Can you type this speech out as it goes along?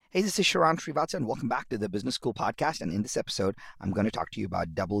Hey, this is Sharan Srivatsa, and welcome back to the Business School Podcast. And in this episode, I'm going to talk to you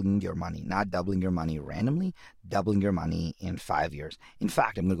about doubling your money, not doubling your money randomly, doubling your money in 5 years. In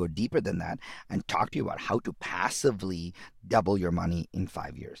fact, I'm going to go deeper than that and talk to you about how to passively double your money in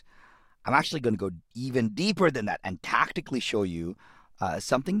 5 years. I'm actually going to go even deeper than that and tactically show you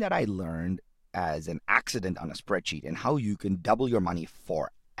something that I learned as an accident on a spreadsheet and how you can double your money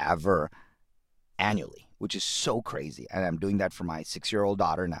forever annually, which is so crazy. And I'm doing that for my 6-year-old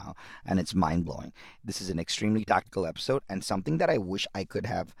daughter now, and it's mind-blowing. This is an extremely tactical episode and something that I wish I could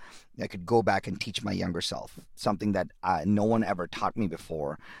go back and teach my younger self, something that no one ever taught me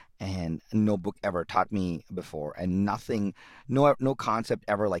before, and no book ever taught me before, and no concept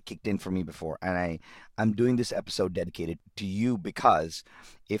ever kicked in for me before. And I'm doing this episode dedicated to you because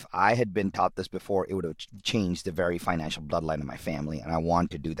if I had been taught this before, it would have changed the very financial bloodline of my family, and I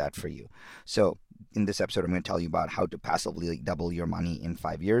want to do that for you. So in this episode, I'm going to tell you about how to passively double your money in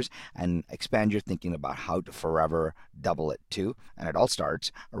 5 years and expand your thinking about how to forever double it too. And it all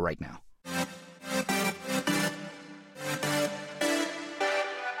starts right now.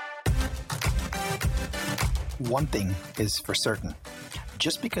 One thing is for certain.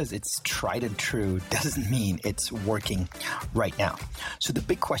 Just because it's tried and true doesn't mean it's working right now. So the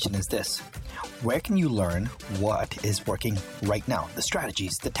big question is this: where can you learn what is working right now? The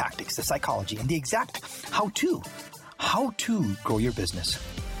strategies, the tactics, the psychology, and the exact how-to. How to grow your business.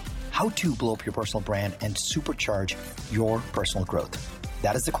 How to blow up your personal brand and supercharge your personal growth.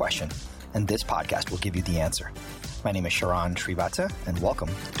 That is the question, and this podcast will give you the answer. My name is Sharan Srivatsa, and welcome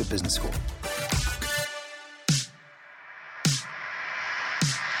to Business School.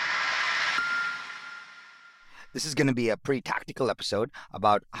 This is going to be a pretty tactical episode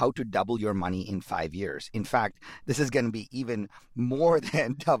about how to double your money in 5 years. In fact, this is going to be even more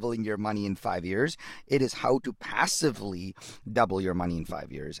than doubling your money in 5 years. It is how to passively double your money in 5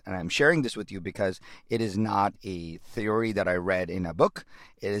 years. And I'm sharing this with you because it is not a theory that I read in a book.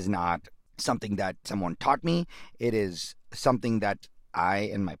 It is not something that someone taught me. It is something that I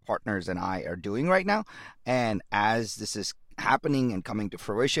and my partners and I are doing right now. And as this is happening and coming to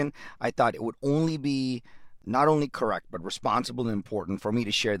fruition, I thought it would only be not only correct, but responsible and important for me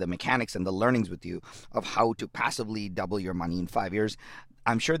to share the mechanics and the learnings with you of how to passively double your money in 5 years.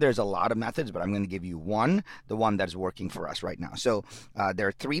 I'm sure there's a lot of methods, but I'm going to give you the one that is working for us right now. So there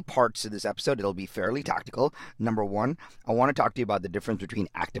are 3 parts to this episode. It'll be fairly tactical. Number 1, I want to talk to you about the difference between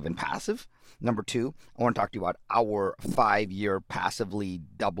active and passive. Number 2, I want to talk to you about our 5-year passively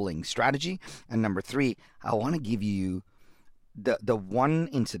doubling strategy. And number 3, I want to give you the one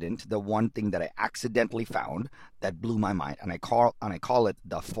incident, the one thing that I accidentally found that blew my mind, and I call it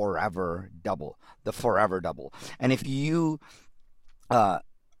the forever double. The forever double. And if you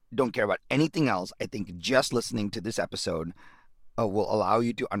don't care about anything else, I think just listening to this episode will allow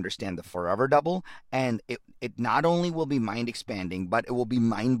you to understand the forever double, and it not only will be mind expanding, but it will be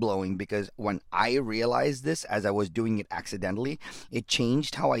mind blowing, because when I realized this as I was doing it accidentally, it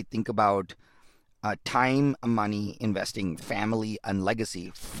changed how I think about time, money, investing, family, and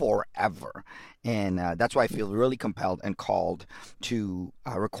legacy forever. And that's why I feel really compelled and called to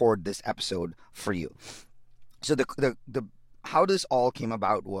record this episode for you. So the how this all came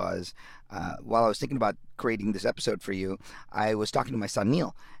about was while I was thinking about creating this episode for you, I was talking to my son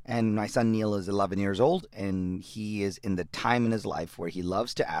Neil. And my son Neil is 11 years old, and he is in the time in his life where he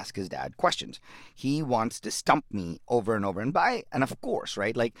loves to ask his dad questions. He wants to stump me over and over. And of course,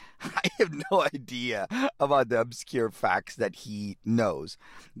 right? I have no idea about the obscure facts that he knows.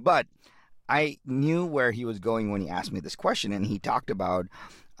 But I knew where he was going when he asked me this question, and he talked about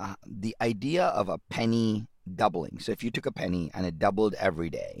the idea of a penny doubling. So if you took a penny and it doubled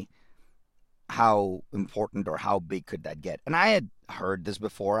every day, how important or how big could that get? And I had heard this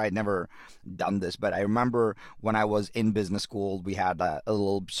before. I'd never done this, but I remember when I was in business school, we had a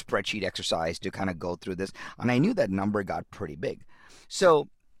little spreadsheet exercise to kind of go through this, and I knew that number got pretty big. So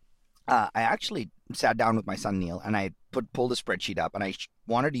I actually sat down with my son Neil, and I pulled a spreadsheet up, and I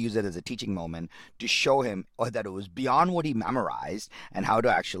wanted to use it as a teaching moment to show him that it was beyond what he memorized and how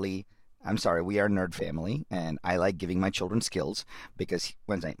to actually. I'm sorry, we are a nerd family, and I like giving my children skills, because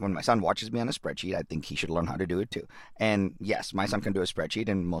when my son watches me on a spreadsheet, I think he should learn how to do it too. And yes, my son can do a spreadsheet,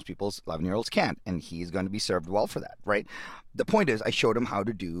 and most people's 11-year-olds can't, and he's going to be served well for that, right? The point is, I showed him how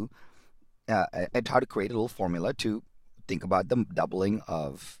to do, how to create a little formula to think about the doubling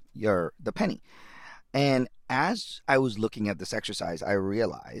of the penny. And as I was looking at this exercise, I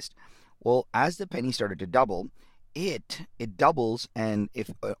realized, well, as the penny started to double, it doubles, and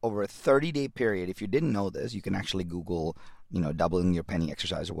if over a 30-day period, if you didn't know this, you can actually Google doubling your penny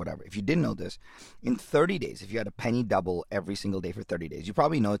exercise or whatever. If you didn't know this, in 30 days, if you had a penny double every single day for 30 days, you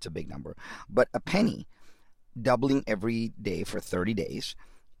probably know it's a big number, but a penny doubling every day for 30 days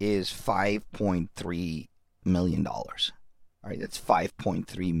is $5.3 million. All right, that's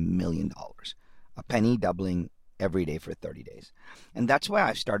 $5.3 million. A penny doubling every day for 30 days. And that's why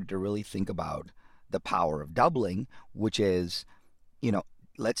I've started to really think about the power of doubling, which is,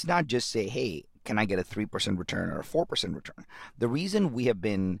 let's not just say, hey, can I get a 3% return or a 4% return? The reason we have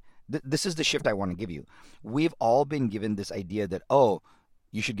been, this is the shift I want to give you. We've all been given this idea that, oh,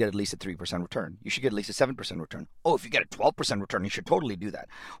 you should get at least a 3% return. You should get at least a 7% return. Oh, if you get a 12% return, you should totally do that.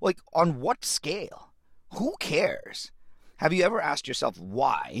 Like, on what scale? Who cares? Have you ever asked yourself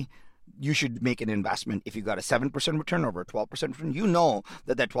why you should make an investment if you got a 7% return over a 12% return? You know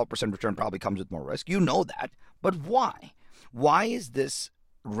that 12% return probably comes with more risk. You know that. But why? Why is this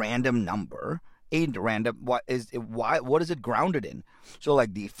random number a random? What is it grounded in? So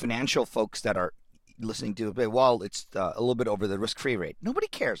like the financial folks that are listening to it, well, it's a little bit over the risk-free rate. Nobody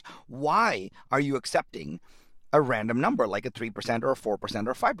cares. Why are you accepting a random number like a 3% or a 4% or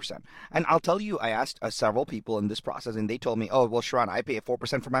 5%? And I'll tell you, I asked several people in this process, and they told me, oh, well, Sharran, I pay a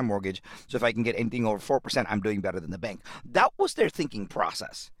 4% for my mortgage, so if I can get anything over 4%, I'm doing better than the bank. That was their thinking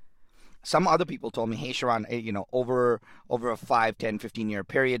process. Some other people told me, hey, Sharran, over a 5, 10, 15-year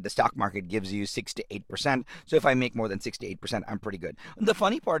period, the stock market gives you 6 to 8%. So if I make more than 6 to 8%, I'm pretty good. And the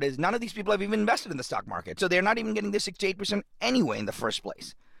funny part is none of these people have even invested in the stock market. So they're not even getting the 6 to 8% anyway in the first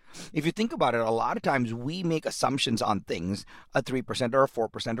place. If you think about it, a lot of times we make assumptions on things, a 3% or a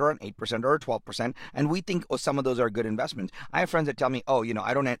 4% or an 8% or a 12%, and we think, oh, some of those are good investments. I have friends that tell me, oh,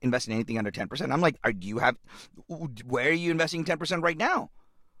 I don't invest in anything under 10%. I'm like, where are you investing 10% right now?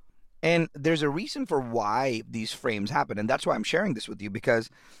 And there's a reason for why these frames happen. And that's why I'm sharing this with you,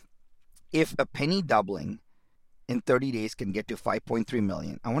 because if a penny doubling in 30 days can get to 5.3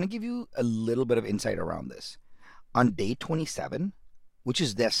 million, I want to give you a little bit of insight around this. On day 27, which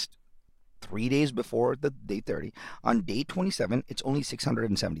is this 3 days before the day 30, on day 27, it's only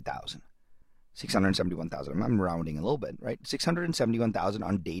 670,000. 671,000. I'm rounding a little bit, right? 671,000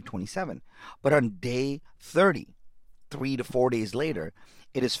 on day 27. But on day 30, 3 to 4 days later,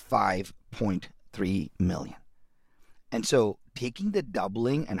 it is 5.3 million. And so taking the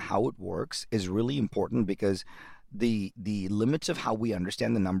doubling and how it works is really important, because the limits of how we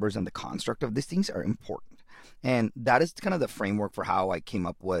understand the numbers and the construct of these things are important. And that is kind of the framework for how I came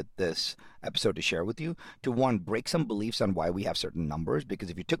up with this episode to share with you, to one, break some beliefs on why we have certain numbers, because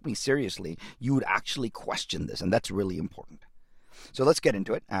if you took me seriously, you would actually question this, and that's really important. So let's get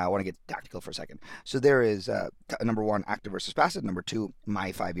into it. I want to get tactical for a second. So there is number 1, active versus passive. Number 2,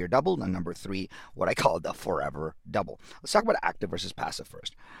 my 5-year double. And number 3, what I call the forever double. Let's talk about active versus passive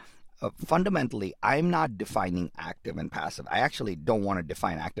first. Fundamentally, I'm not defining active and passive. I actually don't want to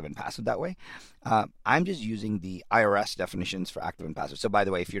define active and passive that way. I'm just using the IRS definitions for active and passive. So by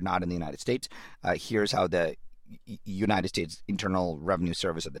the way, if you're not in the United States, here's how the United States Internal Revenue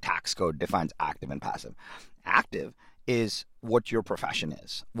Service, or the tax code, defines active and passive. Active is what your profession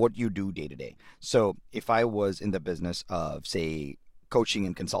is, what you do day to day. So if I was in the business of, say, coaching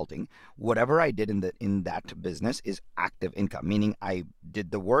and consulting, whatever I did in that business is active income, meaning I did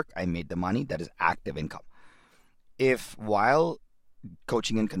the work, I made the money, that is active income. If while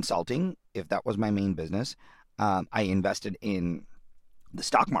coaching and consulting, if that was my main business, I invested in the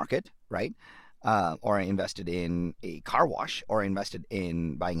stock market, right? Or I invested in a car wash, or I invested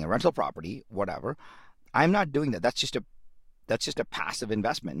in buying a rental property, whatever, I'm not doing that. That's just a passive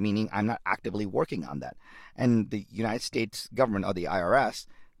investment, meaning I'm not actively working on that. And the United States government, or the IRS,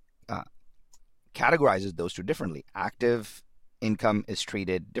 categorizes those two differently. Active income is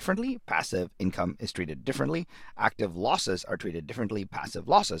treated differently. Passive income is treated differently. Active losses are treated differently. Passive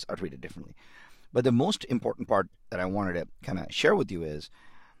losses are treated differently. But the most important part that I wanted to kind of share with you is,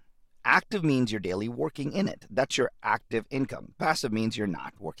 active means you're daily working in it. That's your active income. Passive means you're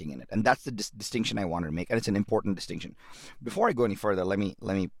not working in it. And that's the distinction I wanted to make. And it's an important distinction. Before I go any further, let me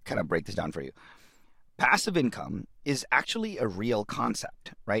kind of break this down for you. Passive income is actually a real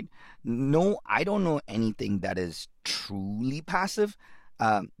concept, right? No, I don't know anything that is truly passive.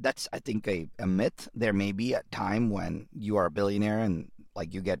 That's, I think, a myth. There may be a time when you are a billionaire and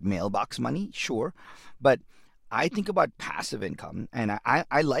like you get mailbox money, sure. But I think about passive income, and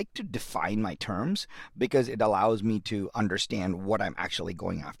I like to define my terms, because it allows me to understand what I'm actually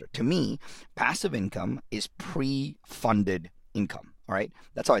going after. To me, passive income is pre-funded income, all right?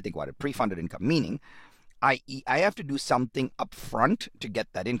 That's how I think about it, pre-funded income, meaning I have to do something up front to get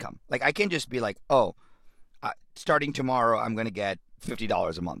that income. Like, I can't just be like, oh, starting tomorrow, I'm going to get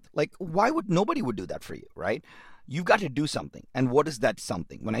 $50 a month. Like, nobody would do that for you, right? you've got to do something. And what is that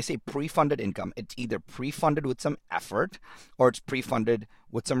something? When I say pre-funded income, it's either pre-funded with some effort or it's pre-funded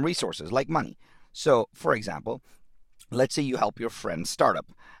with some resources like money. So, for example, let's say you help your friend's startup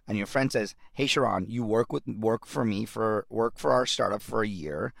and your friend says, hey, Sharon, you work for our startup for a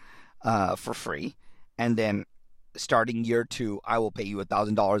year for free. And then starting year 2, I will pay you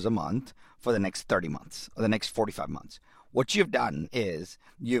 $1,000 a month for the next 30 months or the next 45 months. What you've done is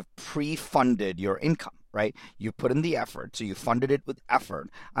you've pre-funded your income, right? You put in the effort, so you funded it with effort,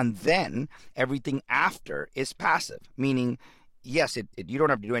 and then everything after is passive, meaning, yes, you don't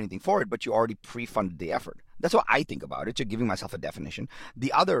have to do anything for it, but you already pre-funded the effort. That's what I think about it, so giving myself a definition.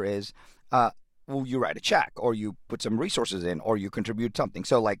 The other is, well, you write a check, or you put some resources in, or you contribute something.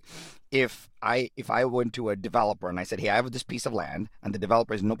 So like if I went to a developer and I said, hey, I have this piece of land, and the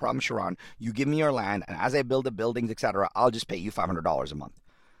developer is, no problem, Sharon, you give me your land, and as I build the buildings, etc., I'll just pay you $500 a month.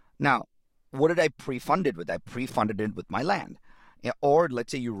 Now, what did I pre-fund it with? I pre-funded it with my land. Or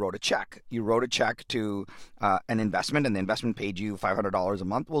let's say you wrote a check. You wrote a check to an investment, and the investment paid you $500 a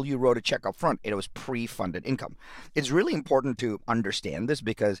month. Well, you wrote a check up front. It was pre-funded income. It's really important to understand this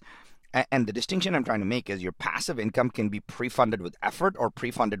because, and the distinction I'm trying to make is your passive income can be pre-funded with effort or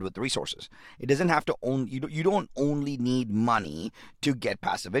pre-funded with resources. It doesn't have to own, you don't only need money to get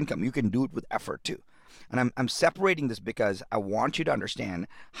passive income. You can do it with effort too. And I'm separating this because I want you to understand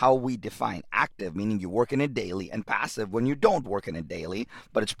how we define active, meaning you work in it daily, and passive when you don't work in it daily,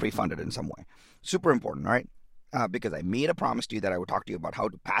 but it's pre-funded in some way. Super important, all right? Because I made a promise to you that I would talk to you about how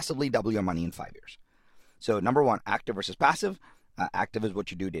to passively double your money in 5 years. So number one, active versus passive. Active is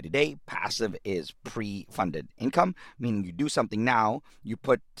what you do day to day. Passive is pre-funded income, meaning you do something now, you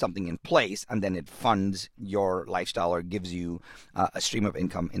put something in place, and then it funds your lifestyle or gives you a stream of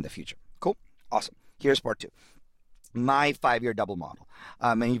income in the future. Cool? Awesome. Here's part 2. My 5-year double model.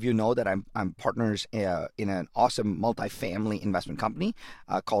 Many of you know that I'm partners in an awesome multifamily investment company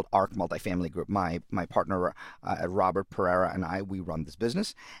called ARC Multifamily Group. My partner Robert Pereira and we run this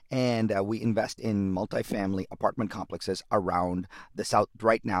business, and we invest in multifamily apartment complexes around the South.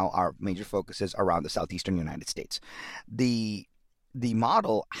 Right now, our major focus is around the southeastern United States. The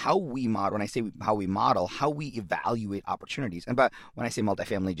model, how we model, when I say how we model, how we evaluate opportunities. And but when I say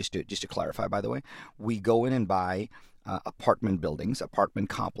multifamily, just to clarify, by the way, we go in and buy apartment buildings, apartment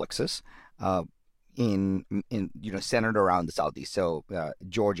complexes in centered around the Southeast. So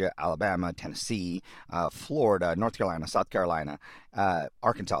Georgia, Alabama, Tennessee, Florida, North Carolina, South Carolina,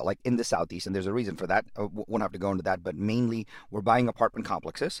 Arkansas, like in the Southeast. And there's a reason for that. I won't have to go into that, but mainly we're buying apartment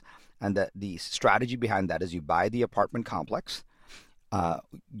complexes. And the strategy behind that is you buy the apartment complex.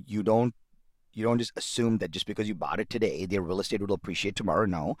 You don't just assume that just because you bought it today, the real estate will appreciate tomorrow.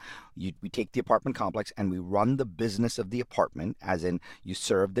 No, we take the apartment complex and we run the business of the apartment, as in you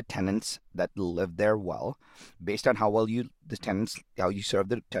serve the tenants that live there well. Based on how you serve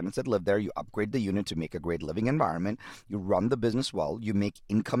the tenants that live there, you upgrade the unit to make a great living environment. You run the business well. You make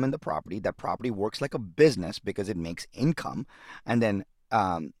income in the property. That property works like a business because it makes income, and then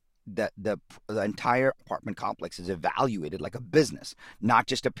the entire apartment complex is evaluated like a business, not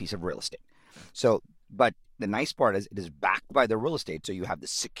just a piece of real estate. So, but the nice part is it is backed by the real estate. So you have the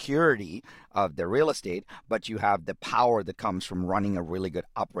security of the real estate, but you have the power that comes from running a really good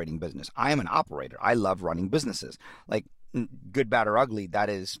operating business. I am an operator. I love running businesses. Like, good, bad, or ugly, that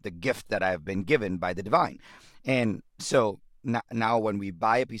is the gift that I've been given by the divine. And so now when we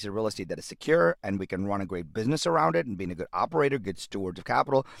buy a piece of real estate that is secure and we can run a great business around it and being a good operator, good stewards of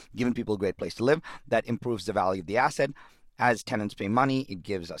capital, giving people a great place to live, that improves the value of the asset. As tenants pay money, it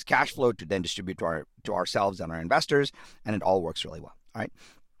gives us cash flow to then distribute to ourselves and our investors, and it all works really well. All right.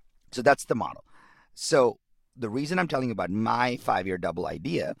 So that's the model. So the reason I'm telling you about my 5-year double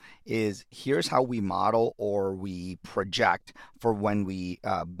idea is here's how we model or we project for when we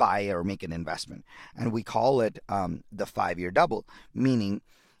buy or make an investment. And we call it the 5-year double, meaning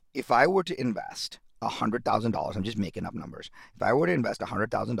if I were to invest $100,000, I'm just making up numbers. If I were to invest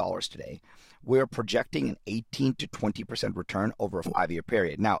 $100,000 today, we're projecting an 18 to 20% return over a 5-year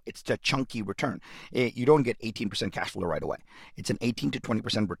period. Now, it's a chunky return. You don't get 18% cash flow right away. It's an 18 to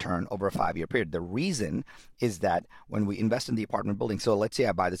 20% return over a 5-year period. The reason is that when we invest in the apartment building, so let's say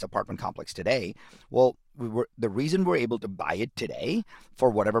I buy this apartment complex today, well, the reason we're able to buy it today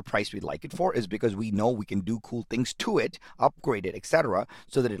for whatever price we'd like it for is because we know we can do cool things to it, upgrade it, etc.,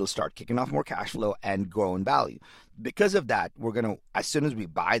 so that it'll start kicking off more cash flow and grow in value. Because of that, we're going to, as soon as we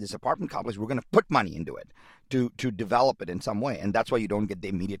buy this apartment complex, we're going to put money into it to develop it in some way. And that's why you don't get the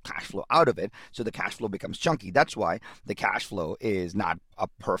immediate cash flow out of it. So the cash flow becomes chunky. That's why the cash flow is not a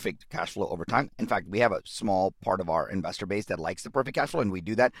perfect cash flow over time. In fact, we have a small part of our investor base that likes the perfect cash flow, and we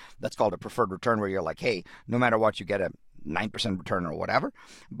do that. That's called a preferred return, where you're like, hey, no matter what, you get a 9% return or whatever.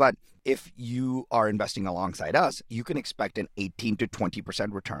 But if you are investing alongside us, you can expect an 18 to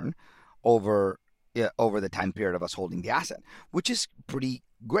 20% return over the time period of us holding the asset, which is pretty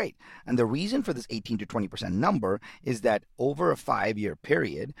great. And the reason for this 18 to 20% number is that over a 5-year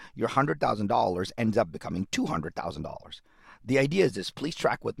period, your $100,000 ends up becoming $200,000. The idea is this: please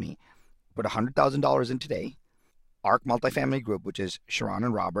track with me. Put $100,000 in today. ARC Multifamily Group, which is Sharon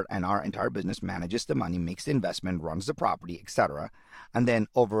and Robert and our entire business, manages the money, makes the investment, runs the property, etc. And then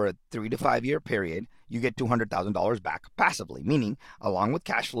over a 3 to 5 year period, you get $200,000 back passively, meaning along with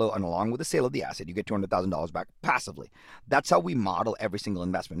cash flow and along with the sale of the asset, you get $200,000 back passively. That's how we model every single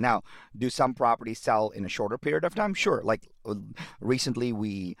investment. Now, do some properties sell in a shorter period of time? Sure. Like recently,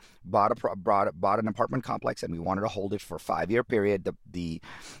 we bought an apartment complex and we wanted to hold it for a 5-year period. The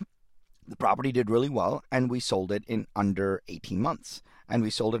property did really well, and we sold it in under 18 months. And we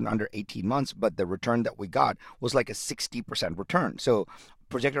sold it in under 18 months, but the return that we got was like a 60% return. So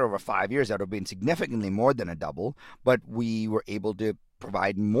projected over 5 years, that would have been significantly more than a double, but we were able to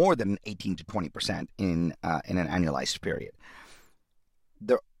provide more than 18 to 20% in an annualized period.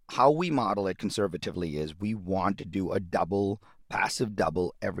 How we model it conservatively is we want to do a passive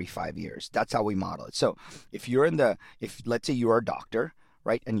double every 5 years. That's how we model it. So if let's say you're a doctor,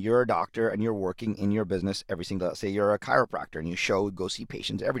 right? And you're a doctor and you're working in your business every single day. Say you're a chiropractor and you go see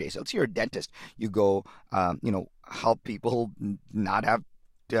patients every day. So let's say you're a dentist. You go, help people not have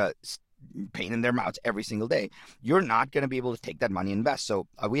pain in their mouths every single day. You're not going to be able to take that money and invest. So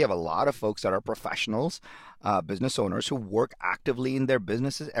we have a lot of folks that are professionals, business owners who work actively in their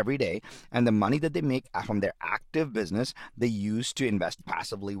businesses every day, and the money that they make from their active business, they use to invest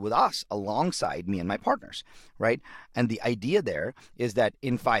passively with us alongside me and my partners, right? And the idea there is that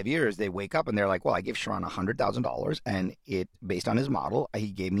in 5 years, they wake up and they're like, well, I gave Sharon $100,000 and based on his model,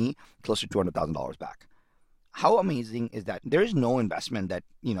 he gave me close to $200,000 back. How amazing is that? There is no investment that,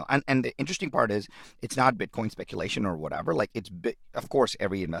 and the interesting part is it's not Bitcoin speculation or whatever. Like of course,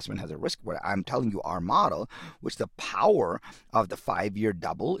 every investment has a risk. What I'm telling you, our model, which the power of the 5-year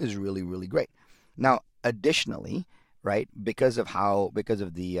double is really, really great. Now, additionally, right, because of how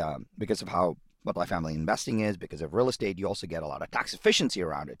multifamily investing is, because of real estate, you also get a lot of tax efficiency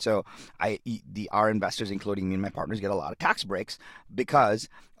around it. So our investors, including me and my partners, get a lot of tax breaks because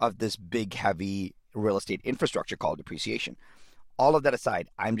of this big, heavy real estate infrastructure called depreciation. All of that aside,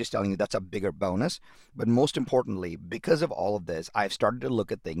 I'm just telling you that's a bigger bonus. But most importantly, because of all of this, I've started to look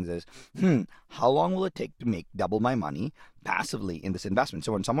at things as, how long will it take to make double my money passively in this investment?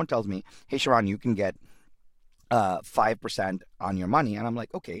 So when someone tells me, hey, Sharon, you can get 5% on your money, and I'm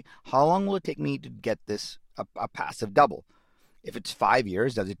like, okay, how long will it take me to get this a passive double? If it's 5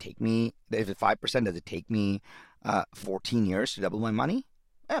 years, if it's 5%, does it take me 14 years to double my money?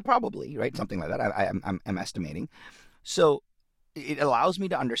 Probably, right? Something like that. I'm estimating. So it allows me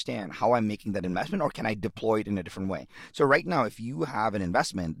to understand how I'm making that investment, or can I deploy it in a different way? So right now, if you have an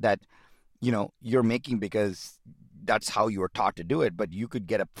investment that, you're making because that's how you were taught to do it, but you could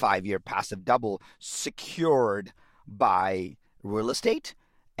get a 5-year passive double secured by real estate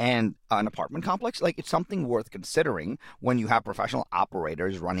and an apartment complex, like it's something worth considering when you have professional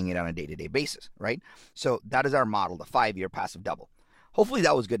operators running it on a day-to-day basis, right? So that is our model, the 5-year passive double. Hopefully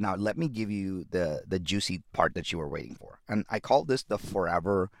that was good. Now, let me give you the juicy part that you were waiting for. And I call this the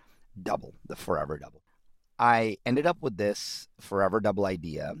forever double, I ended up with this forever double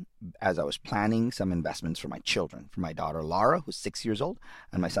idea as I was planning some investments for my children, for my daughter, Laura, who's 6 years old,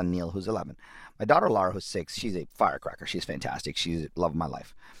 and my son, Neil, who's 11. My daughter, Laura, who's 6, she's a firecracker. She's fantastic. She's the love of my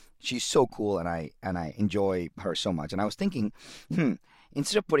life. She's so cool, and I enjoy her so much. And I was thinking,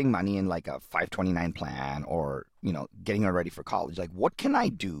 instead of putting money in like a 529 plan or, getting her ready for college, like what can I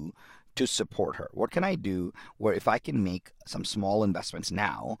do to support her? What can I do where if I can make some small investments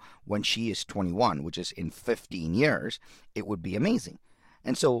now when she is 21, which is in 15 years, it would be amazing.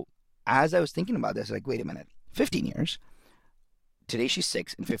 And so as I was thinking about this, like, wait a minute, 15 years, today she's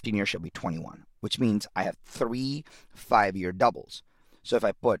 6, in 15 years she'll be 21, which means I have 3 5-year doubles. So if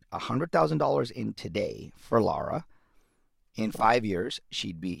I put $100,000 in today for Laura, in 5 years,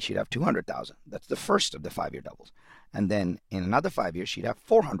 she'd have 200,000. That's the first of the 5-year doubles. And then in another 5 years, she'd have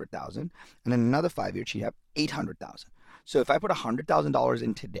 400,000. And in another 5 years, she'd have 800,000. So if I put $100,000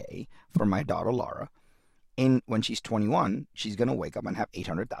 in today for my daughter, Laura, when she's 21, she's going to wake up and have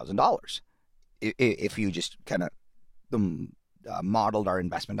 $800,000. If you just kind of modeled our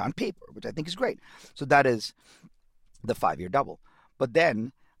investment on paper, which I think is great. So that is the 5-year double. But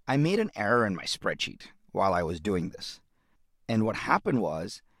then I made an error in my spreadsheet while I was doing this. And what happened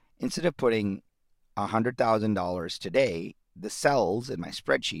was, instead of putting $100,000 today, the cells in my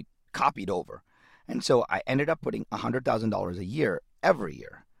spreadsheet copied over. And so I ended up putting $100,000 a year every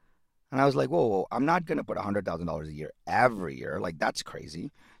year. And I was like, whoa, I'm not going to put $100,000 a year every year. Like, that's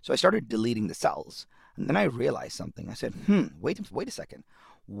crazy. So I started deleting the cells. And then I realized something. I said, wait a second.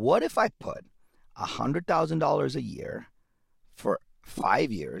 What if I put $100,000 a year for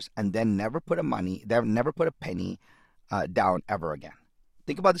 5 years and then never put a penny down ever again?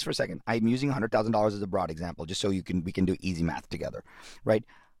 Think about this for a second. I'm using $100,000 as a broad example, just so we can do easy math together, right?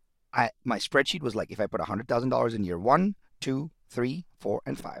 My spreadsheet was like, if I put $100,000 in year 1, 2, 3, 4,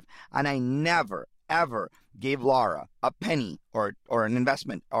 and 5, and I never ever gave Laura a penny or an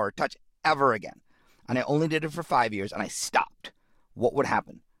investment or a touch ever again, and I only did it for 5 years, and I stopped, what would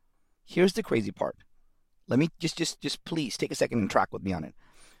happen? Here's the crazy part. Let me just please take a second and track with me on it.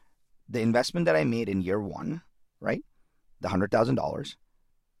 The investment that I made in year 1, right? The $100,000.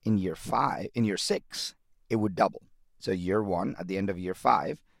 In year 6, it would double. So year 1, at the end of year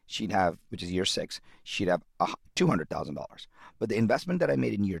 5, she'd have, which is year 6, she'd have $200,000. But the investment that I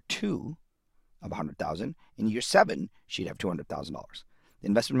made in year 2 of $100,000, in year 7, she'd have $200,000. The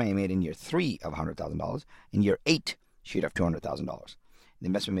investment I made in year 3 of $100,000, in year 8, she'd have $200,000. The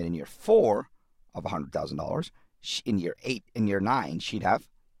investment made in year 4 of $100,000, in year 9, she'd have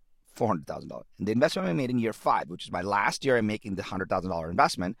 $400,000. And the investment I made in year 5, which is my last year I'm making the $100,000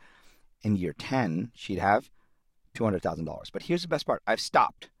 investment, in year 10, she'd have $200,000. But here's the best part. I've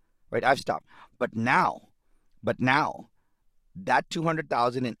stopped, right? I've stopped. But now, that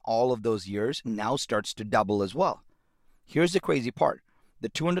 $200,000 in all of those years now starts to double as well. Here's the crazy part. The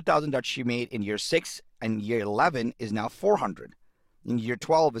 $200,000 that she made in year 6 and year 11 is now $400,000. In year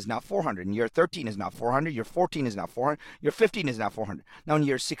 12 is now $400,000. In year 13 is now $400,000. Year 14 is now $400,000. Year 15 is now $400,000. Now in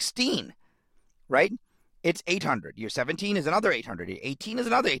year 16, right, it's $800,000. Year 17 is another $800,000. Year 18 is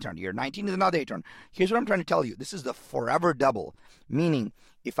another $800,000. Year 19 is another $800,000. Here's what I'm trying to tell you. This is the forever double. Meaning,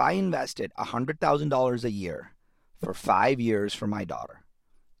 if I invested $100,000 a year for 5 years for my daughter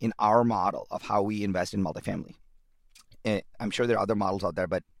in our model of how we invest in multifamily, I'm sure there are other models out there,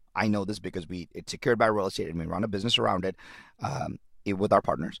 but I know this because it's secured by real estate and we run a business around it with our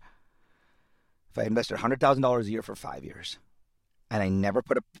partners. If I invested $100,000 a year for 5 years and I never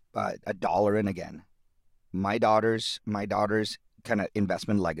put a dollar in again, my daughter's kind of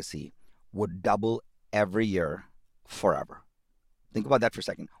investment legacy would double every year forever. Think about that for a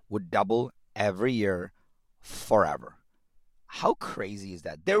second. Would double every year forever. How crazy is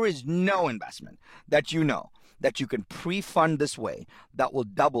that? There is no investment that you know that you can pre-fund this way that will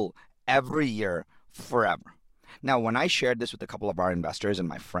double every year forever. Now, when I shared this with a couple of our investors and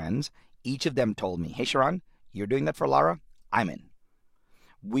my friends, each of them told me, hey, Sharon, you're doing that for Lara? I'm in.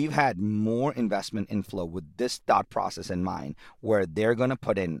 We've had more investment inflow with this thought process in mind, where they're going to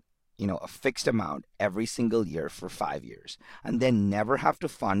put in, a fixed amount every single year for 5 years and then never have to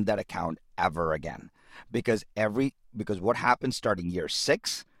fund that account ever again. Because what happens starting year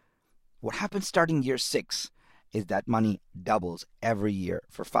 6? What happens starting year 6 is that money doubles every year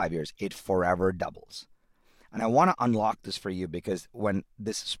for 5 years. It forever doubles. And I want to unlock this for you because when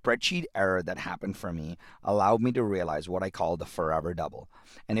this spreadsheet error that happened for me allowed me to realize what I call the forever double.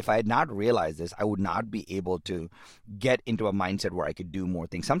 And if I had not realized this, I would not be able to get into a mindset where I could do more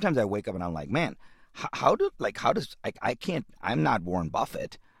things. Sometimes I wake up and I'm like, man, I'm not Warren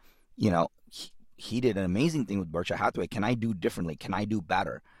Buffett. He did an amazing thing with Berkshire Hathaway. Can I do differently? Can I do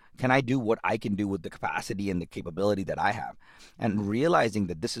better? Can I do what I can do with the capacity and the capability that I have? And realizing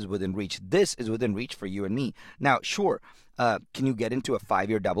that this is within reach. This is within reach for you and me. Now, sure, can you get into a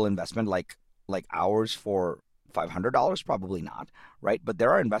 5-year double investment like ours for $500? Probably not, right? But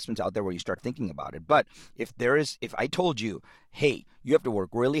there are investments out there where you start thinking about it. But if I told you, hey, you have to work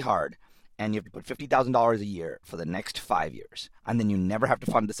really hard and you have to put $50,000 a year for the next 5 years, and then you never have to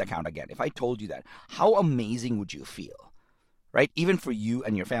fund this account again. If I told you that, how amazing would you feel? Right? Even for you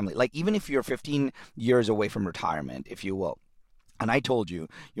and your family. Like, even if you're 15 years away from retirement, if you will, and I told you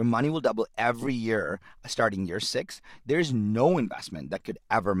your money will double every year starting year 6, there's no investment that could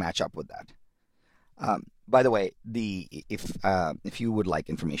ever match up with that. By the way, if you would like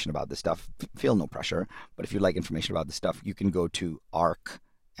information about this stuff, feel no pressure. But if you'd like information about this stuff, you can go to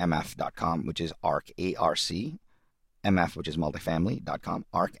arcmf.com, which is ARC, A-R-C, MF, which is multifamily.com,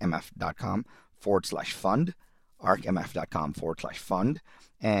 arcmf.com/fund. arcmf.com/fund,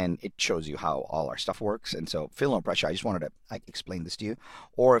 and it shows you how all our stuff works. And so feel no pressure. I just wanted to explain this to you.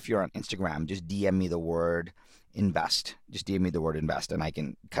 Or if you're on Instagram, just DM me the word invest. Just DM me the word invest and I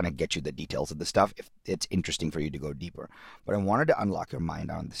can kind of get you the details of the stuff if it's interesting for you to go deeper. But I wanted to unlock your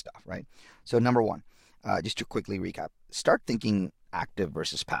mind on this stuff, right? So number one, just to quickly recap, start thinking active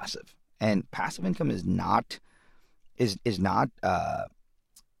versus passive. And passive income is not is not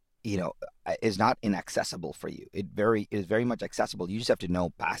inaccessible for you. It is very much accessible. You just have to know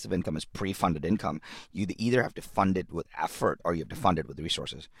passive income is pre-funded income. You either have to fund it with effort or you have to fund it with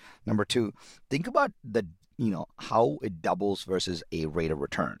resources. Number two, think about how it doubles versus a rate of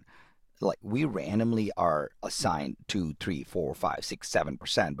return. Like we randomly are assigned 2, 3, 4, 5, 6,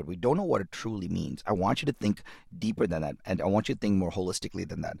 7%, but we don't know what it truly means. I want you to think deeper than that, and I want you to think more holistically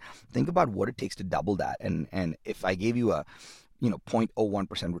than that. Think about what it takes to double that. And if I gave you a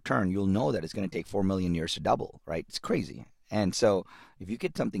 0.01% return, you'll know that it's going to take 4 million years to double, right? It's crazy. And so if you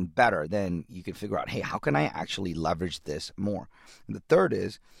get something better, then you can figure out, hey, how can I actually leverage this more? And the third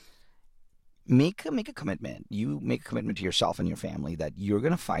is make a commitment. You make a commitment to yourself and your family that you're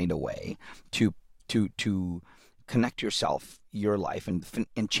going to find a way to connect yourself, your life, and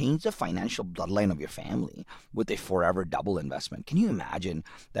change the financial bloodline of your family with a forever double investment. Can you imagine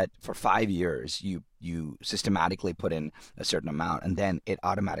that for 5 years you systematically put in a certain amount and then it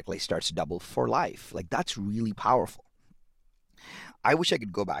automatically starts to double for life? Like that's really powerful. I wish I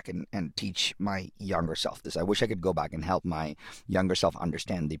could go back and teach my younger self this. I wish I could go back and help my younger self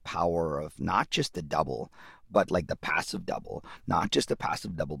understand the power of not just the double, but like the passive double, not just the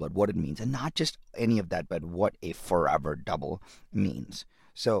passive double, but what it means, and not just any of that, but what a forever double means.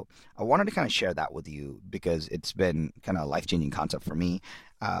 So I wanted to kind of share that with you because it's been kind of a life-changing concept for me.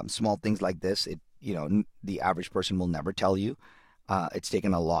 Small things like this, the average person will never tell you. It's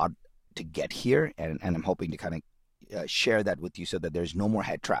taken a lot to get here, and I'm hoping to kind of share that with you so that there's no more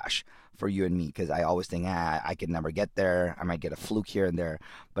head trash for you and me, because I always think, I could never get there. I might get a fluke here and there.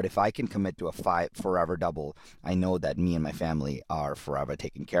 But if I can commit to a forever double, I know that me and my family are forever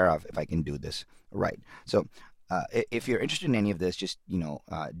taken care of if I can do this right. So if you're interested in any of this, just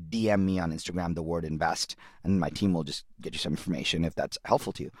DM me on Instagram, the word invest, and my team will just get you some information if that's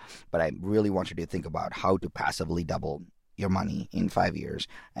helpful to you. But I really want you to think about how to passively double your money in 5 years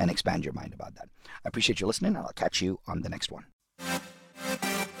and expand your mind about that. I appreciate you listening, and I'll catch you on the next one.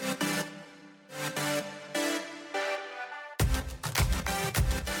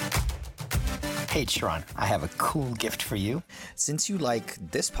 Hey, Sharon, I have a cool gift for you. Since you like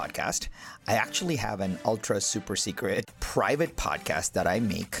this podcast, I actually have an ultra super secret private podcast that I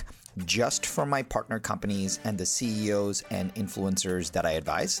make just for my partner companies and the CEOs and influencers that I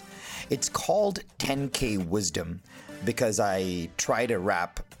advise. It's called 10K Wisdom because I try to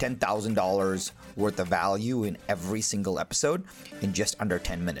wrap $10,000 worth of value in every single episode in just under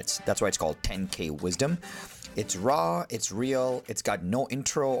 10 minutes. That's why it's called 10K Wisdom. It's raw, it's real, it's got no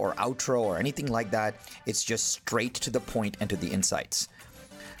intro or outro or anything like that. It's just straight to the point and to the insights.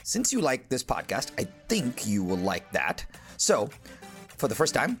 Since you like this podcast, I think you will like that. So, for the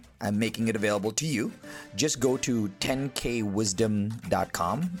first time, I'm making it available to you. Just go to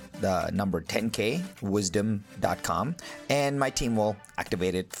 10kwisdom.com, the number 10kwisdom.com, and my team will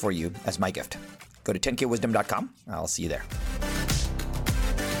activate it for you as my gift. Go to 10kwisdom.com. I'll see you there.